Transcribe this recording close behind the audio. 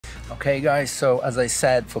Okay guys, so as I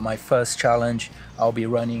said, for my first challenge I'll be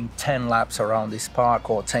running 10 laps around this park,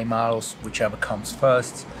 or 10 miles, whichever comes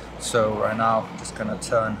first. So right now I'm just gonna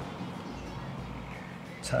turn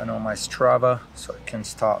on my Strava so I can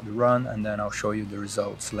start the run, and then I'll show you the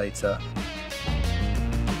results later.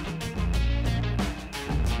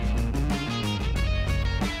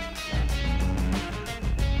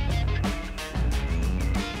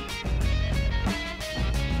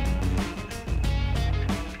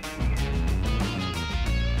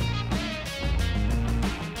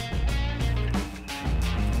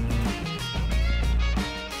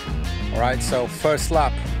 Alright, so first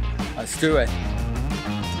lap, let's do it.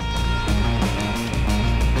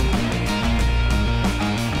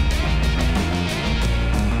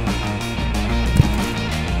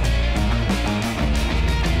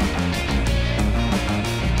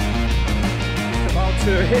 Just about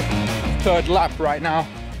to hit third lap right now.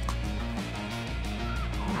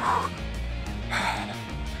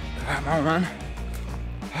 Come on, man.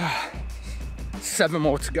 7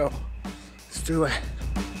 more to go. Let's do it.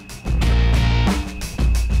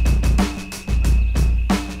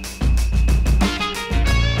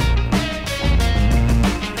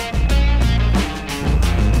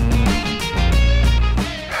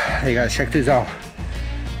 Hey guys, check this out.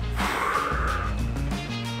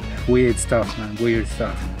 Weird stuff, man, weird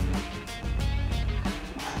stuff.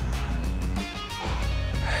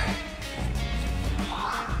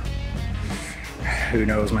 Who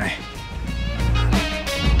knows, mate?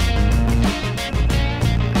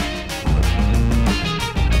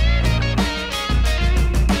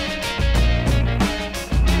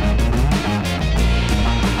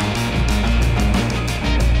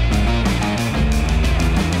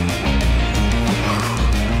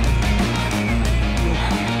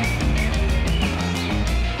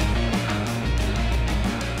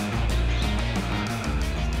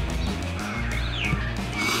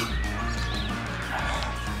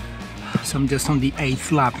 So I'm just on the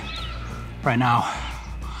 8th lap right now,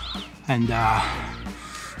 and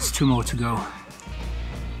it's 2 more to go.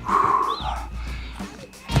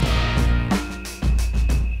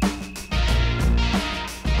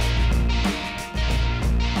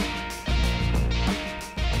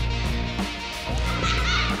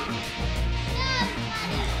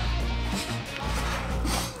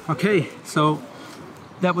 Okay, so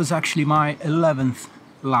that was actually my 11th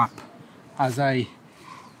lap, as I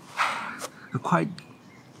quite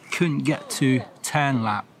couldn't get to 10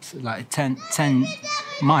 laps, like 10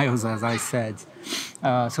 miles, as I said.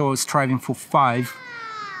 So I was striving for 5,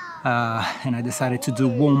 and I decided to do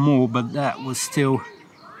 1 more, but that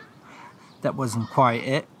wasn't quite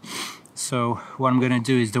it. So what I'm gonna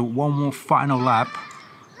do is do 1 more final lap,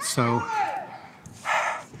 so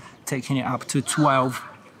taking it up to 12,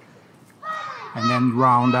 and then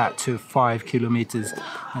round that to 5 kilometers,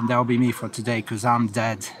 and that'll be me for today, because I'm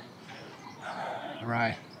dead.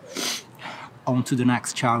 Right, on to the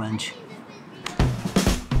next challenge.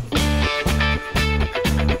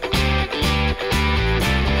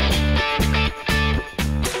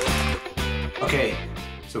 Okay,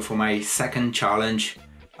 so for my second challenge,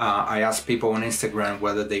 I asked people on Instagram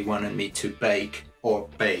whether they wanted me to bake or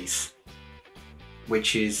base,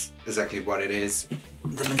 which is exactly what it is.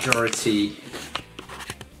 The majority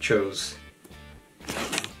chose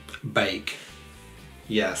bake.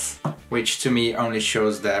 Yes, which to me only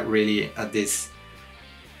shows that really at these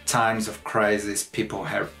times of crisis people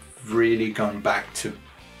have really gone back to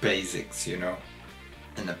basics, you know,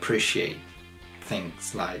 and appreciate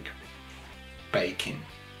things like baking.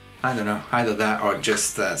 I don't know, either that or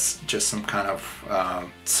just some kind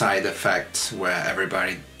of side effect where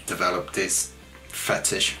everybody developed this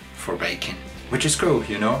fetish for baking, which is cool,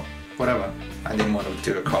 you know, whatever. I didn't want to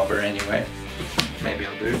do a cover anyway. Maybe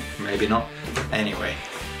I'll do, maybe not. Anyway,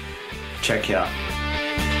 check it out.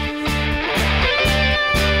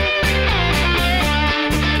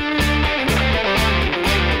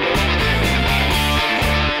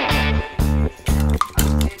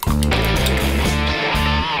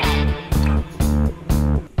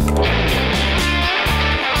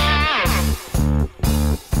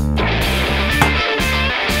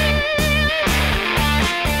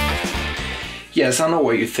 Yes, I know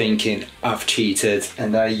what you're thinking. I've cheated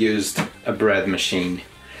and I used a bread machine.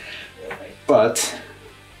 But,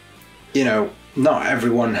 you know, not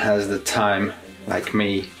everyone has the time like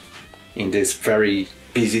me in these very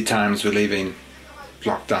busy times we live in,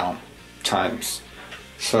 lockdown times.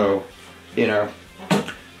 So, you know,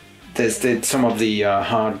 there's some of the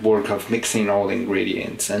hard work of mixing all the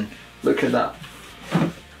ingredients, and look at that.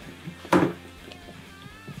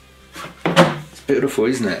 It's beautiful,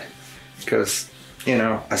 isn't it? Because you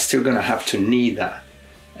know, I'm still gonna have to knead that,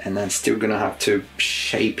 and I'm still gonna have to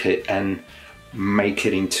shape it and make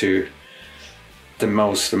it into the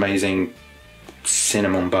most amazing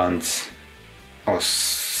cinnamon buns or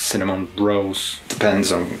cinnamon rolls.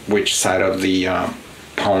 Depends on which side of the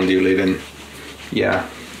pond you live in. Yeah,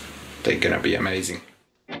 they're gonna be amazing.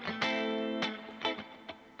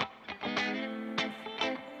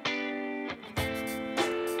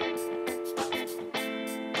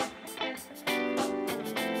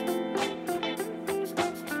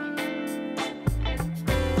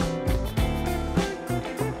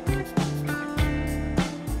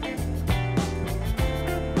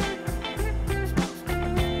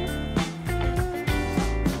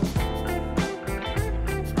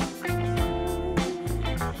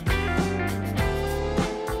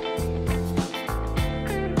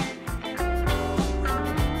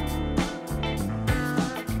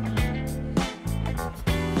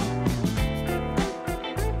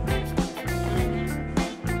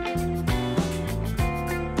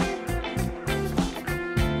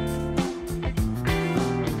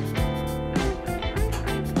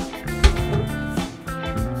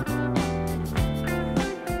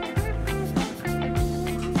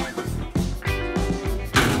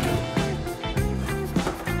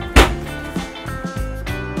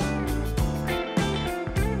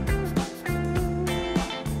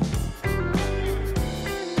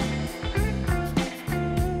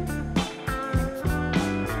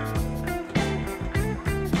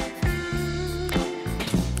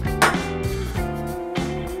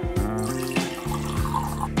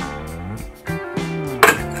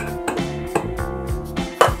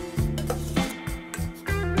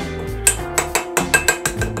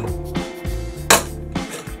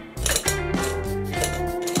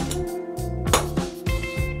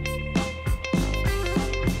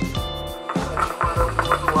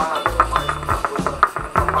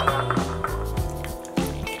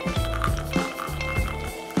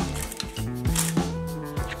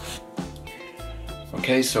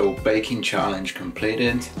 Okay, so baking challenge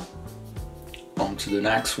completed. On to the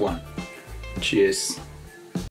next one. Cheers.